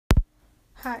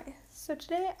Hi, so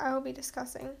today I will be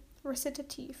discussing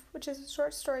Recitative, which is a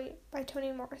short story by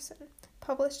Toni Morrison,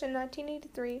 published in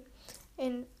 1983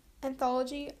 in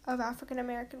Anthology of African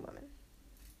American Women.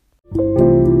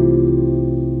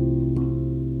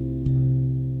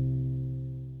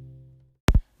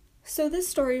 So this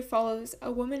story follows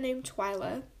a woman named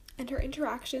Twyla and her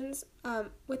interactions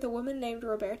with a woman named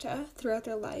Roberta throughout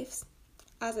their lives,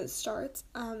 as it starts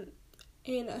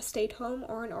in a state home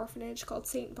or an orphanage called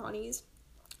St. Bonnie's,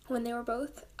 when they were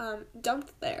both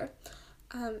dumped there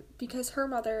because her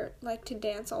mother liked to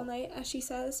dance all night, as she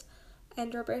says,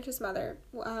 and Roberta's mother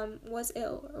was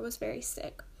ill or was very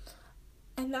sick.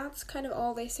 And that's kind of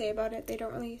all they say about it. They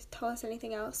don't really tell us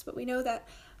anything else, but we know that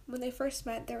when they first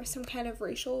met, there was some kind of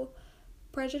racial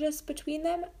prejudice between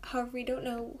them. However, we don't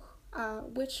know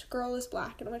which girl is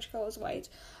black and which girl is white,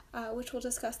 which we'll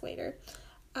discuss later.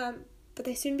 But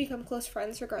they soon become close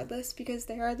friends regardless, because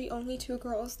they are the only two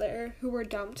girls there who were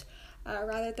dumped,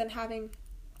 rather than having,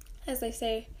 as they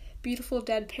say, beautiful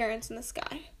dead parents in the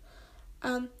sky.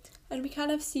 And we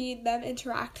kind of see them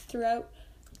interact throughout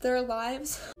their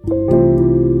lives.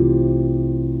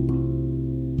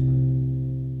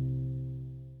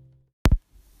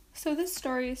 So this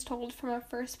story is told from a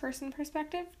first-person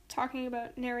perspective, talking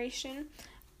about narration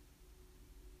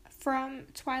from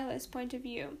Twyla's point of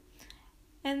view.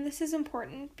 And this is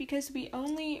important because we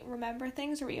only remember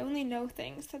things, or we only know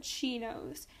things that she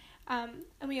knows, and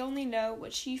we only know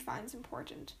what she finds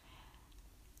important.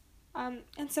 And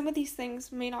some of these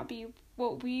things may not be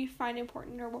what we find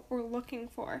important or what we're looking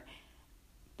for,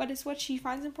 but it's what she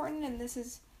finds important, and this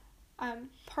is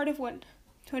part of what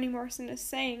Toni Morrison is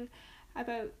saying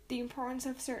about the importance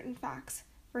of certain facts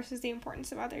versus the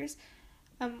importance of others,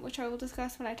 which I will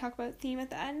discuss when I talk about theme at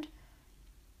the end.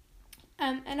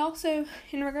 And also,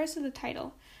 in regards to the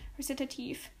title,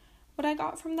 Recitative, what I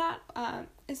got from that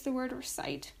is the word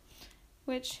recite,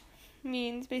 which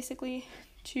means basically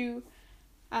to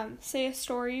say a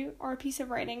story or a piece of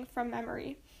writing from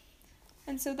memory.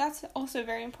 And so that's also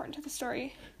very important to the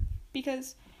story,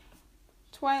 because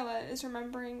Twyla is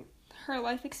remembering her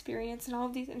life experience and all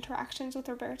of these interactions with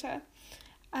Roberta.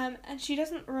 And she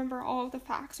doesn't remember all of the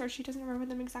facts, or she doesn't remember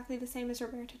them exactly the same as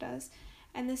Roberta does.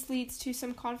 And this leads to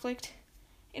some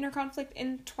inner conflict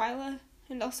in Twyla,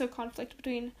 and also conflict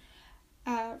between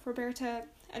Roberta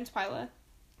and Twyla,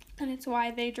 and it's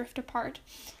why they drift apart.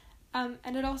 And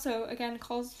it also, again,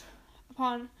 calls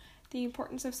upon the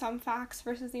importance of some facts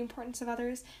versus the importance of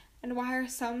others, and why are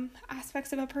some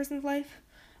aspects of a person's life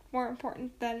more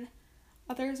important than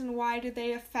others, and why do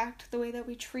they affect the way that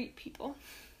we treat people.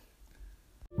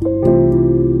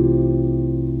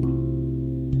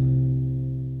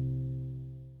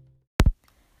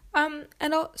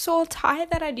 So I'll tie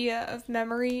that idea of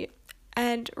memory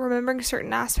and remembering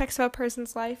certain aspects of a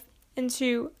person's life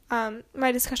into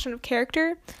my discussion of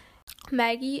character.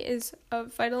 Maggie is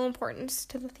of vital importance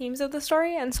to the themes of the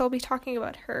story, and so I'll be talking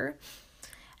about her.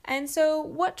 And so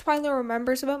what Twyla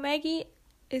remembers about Maggie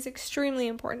is extremely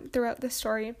important throughout the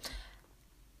story.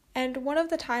 And one of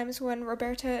the times when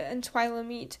Roberta and Twyla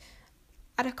meet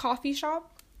at a coffee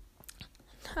shop,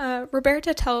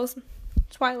 Roberta tells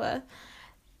Twyla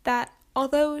that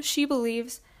although she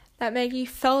believes that Maggie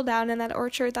fell down in that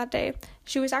orchard that day,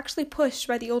 she was actually pushed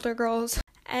by the older girls.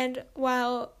 And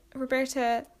while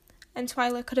Roberta and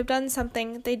Twyla could have done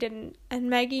something, they didn't. And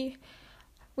Maggie,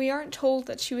 we aren't told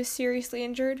that she was seriously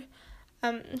injured.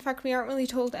 In fact, we aren't really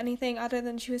told anything other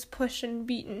than she was pushed and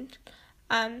beaten.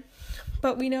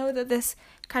 But we know that this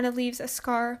kind of leaves a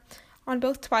scar on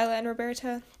both Twyla and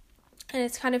Roberta, and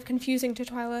it's kind of confusing to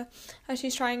Twyla as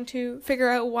she's trying to figure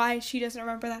out why she doesn't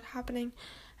remember that happening,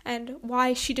 and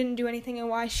why she didn't do anything, and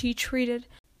why she treated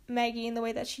Maggie in the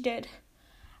way that she did.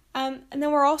 And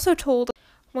then we're also told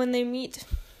when they meet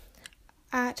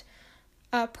at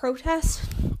a protest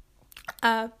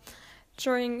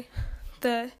during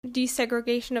the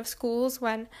desegregation of schools,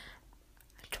 when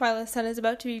Twyla's son is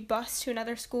about to be bused to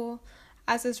another school,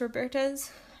 as is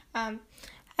Roberta's,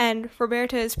 and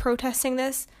Roberta is protesting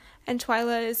this, and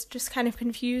Twyla is just kind of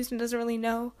confused and doesn't really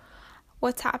know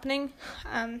what's happening.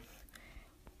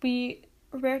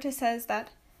 Roberta says that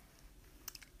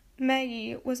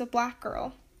Maggie was a black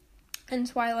girl, and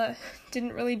Twyla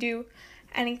didn't really do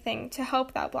anything to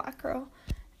help that black girl,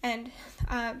 and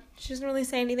she doesn't really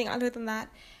say anything other than that,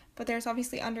 but there's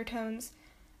obviously undertones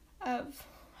of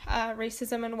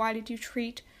racism, and why did you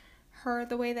treat her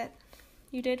the way that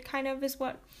you did, kind of is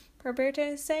what Roberta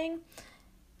is saying.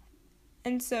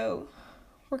 And so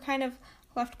we're kind of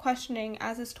left questioning,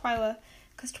 as is Twyla,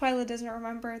 because Twyla doesn't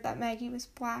remember that Maggie was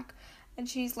black, and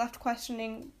she's left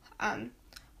questioning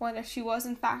whether she was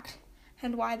in fact,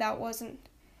 and why that wasn't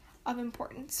of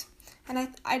importance.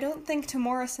 And I don't think to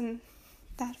Morrison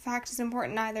that fact is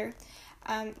important either.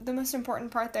 The most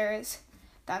important part there is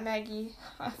that Maggie,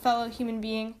 a fellow human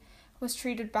being, was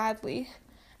treated badly,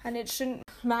 and it shouldn't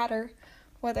matter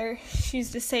whether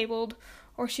she's disabled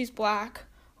or she's black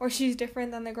or she's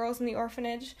different than the girls in the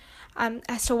orphanage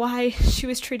as to why she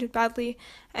was treated badly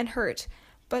and hurt,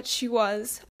 but she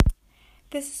was.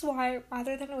 This is why,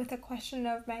 rather than with a question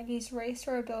of Maggie's race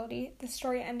or ability, the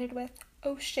story ended with,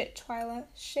 "Oh shit, Twyla,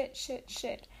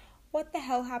 shit. What the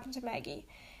hell happened to Maggie?"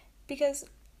 Because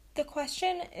the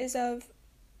question is of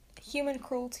human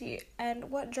cruelty and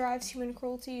what drives human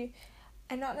cruelty,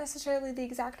 and not necessarily the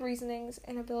exact reasonings,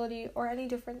 inability, or any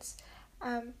difference,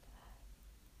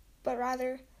 but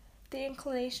rather the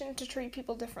inclination to treat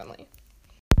people differently.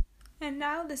 And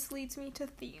now this leads me to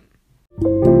theme.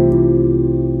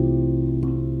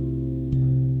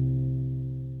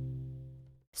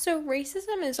 So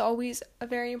racism is always a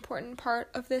very important part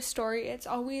of this story. It's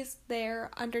always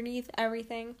there underneath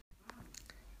everything.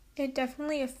 It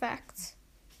definitely affects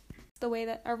the way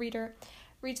that a reader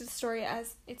reads the story,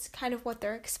 as it's kind of what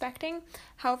they're expecting.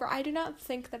 However, I do not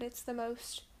think that it's the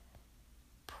most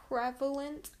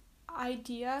prevalent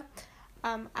idea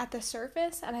at the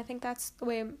surface, and I think that's the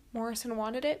way Morrison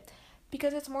wanted it,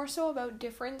 because it's more so about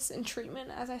difference in treatment,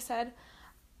 as I said,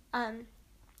 and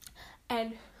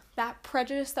that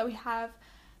prejudice that we have,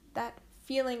 that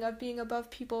feeling of being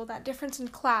above people, that difference in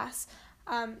class,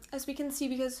 as we can see,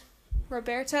 because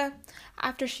Roberta,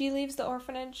 after she leaves the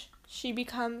orphanage, she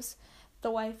becomes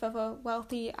the wife of a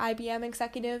wealthy IBM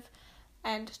executive,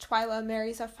 and Twyla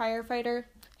marries a firefighter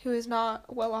who is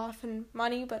not well off in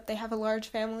money, but they have a large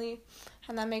family,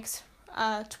 and that makes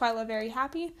Twyla very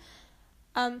happy.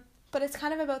 But it's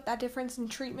kind of about that difference in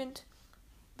treatment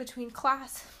between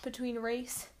class, between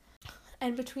race,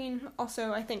 and between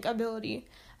also, I think, ability,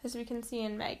 as we can see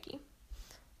in Maggie.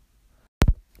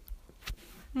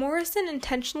 Morrison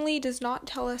intentionally does not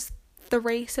tell us the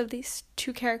race of these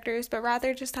two characters, but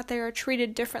rather just that they are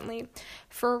treated differently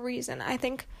for a reason. I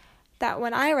think that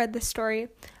when I read this story,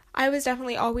 I was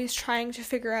definitely always trying to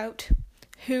figure out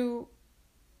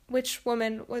which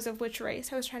woman was of which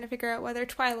race. I was trying to figure out whether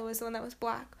Twyla was the one that was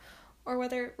black, or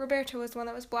whether Roberta was the one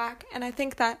that was black, and I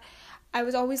think that I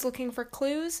was always looking for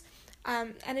clues,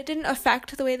 and it didn't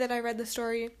affect the way that I read the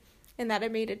story, in that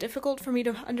it made it difficult for me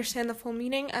to understand the full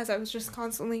meaning, as I was just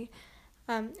constantly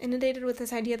inundated with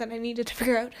this idea that I needed to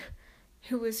figure out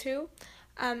who was who.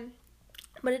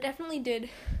 But it definitely did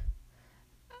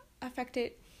affect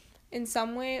it in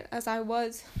some way, as I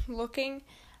was looking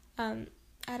at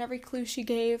every clue she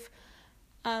gave.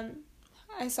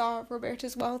 I saw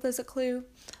Roberta's wealth as a clue.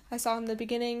 I saw in the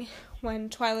beginning when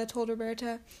Twyla told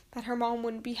Roberta that her mom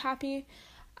wouldn't be happy.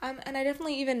 And I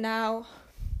definitely even now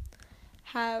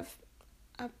have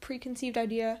a preconceived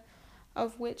idea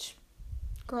of which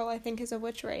girl I think is of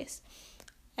which race.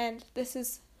 And this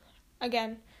is,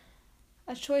 again,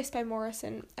 a choice by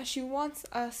Morrison, as she wants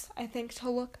us, I think, to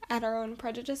look at our own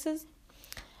prejudices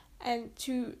and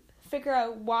to figure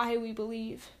out why we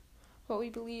believe what we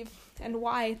believe and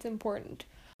why it's important.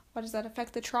 Why does that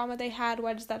affect the trauma they had?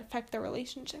 Why does that affect their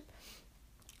relationship?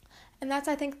 And that's,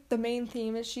 I think, the main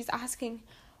theme, is she's asking,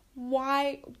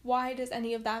 why does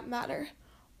any of that matter?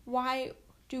 Why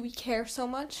do we care so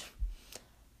much?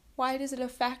 Why does it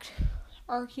affect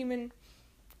our human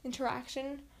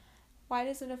interaction? Why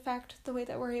does it affect the way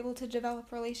that we're able to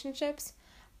develop relationships?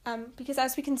 Because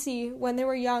as we can see, when they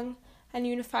were young and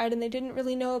unified and they didn't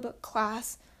really know about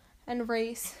class and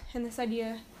race and this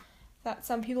idea that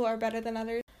some people are better than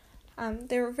others,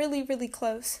 they were really, really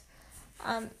close.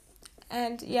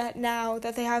 And yet now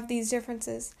that they have these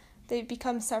differences, they've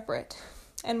become separate.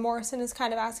 And Morrison is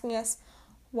kind of asking us,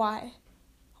 why?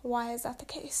 Why is that the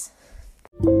case?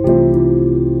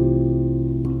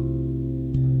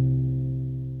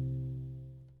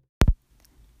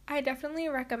 I definitely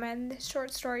recommend this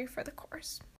short story for the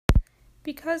course,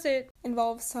 because it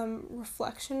involves some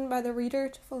reflection by the reader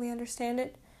to fully understand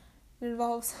it. It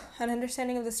involves an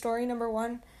understanding of the story, number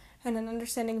one, and an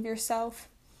understanding of yourself,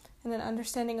 and an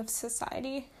understanding of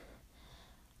society.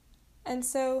 And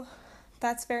so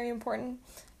that's very important.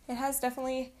 It has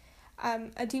definitely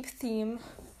a deep theme,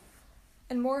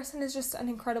 and Morrison is just an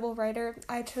incredible writer.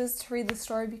 I chose to read the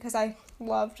story because I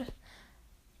loved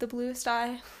The Bluest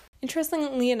Eye.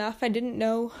 Interestingly enough, I didn't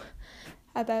know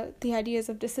about the ideas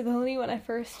of disability when I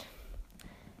first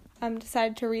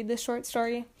decided to read this short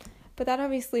story, but that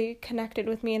obviously connected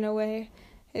with me in a way,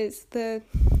 is the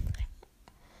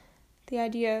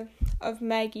idea of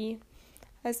Maggie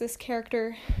as this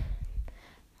character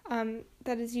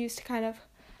that is used to kind of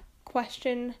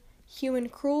question human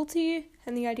cruelty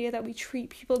and the idea that we treat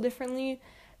people differently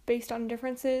based on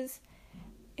differences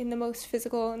in the most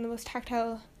physical and the most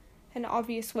tactile and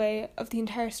obvious way of the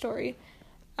entire story.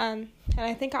 And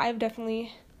I think I've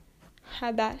definitely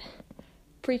had that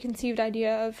preconceived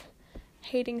idea of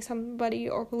hating somebody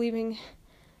or believing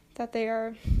that they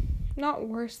are not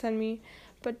worse than me,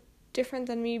 but different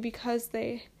than me because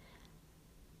they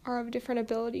are of different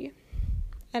ability.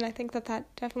 And I think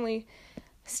that definitely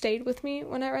stayed with me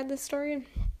when I read this story.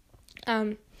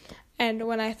 And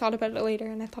when I thought about it later,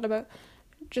 and I thought about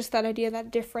just that idea,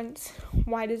 that difference,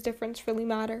 why does difference really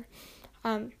matter?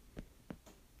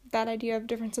 That idea of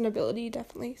difference in ability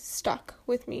definitely stuck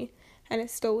with me, and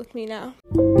it's still with me now.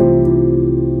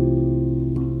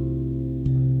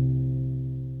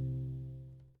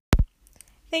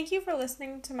 Thank you for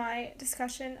listening to my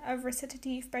discussion of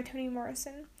Recitative by Toni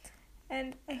Morrison,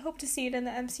 and I hope to see it in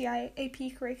the MCI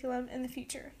AP curriculum in the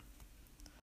future.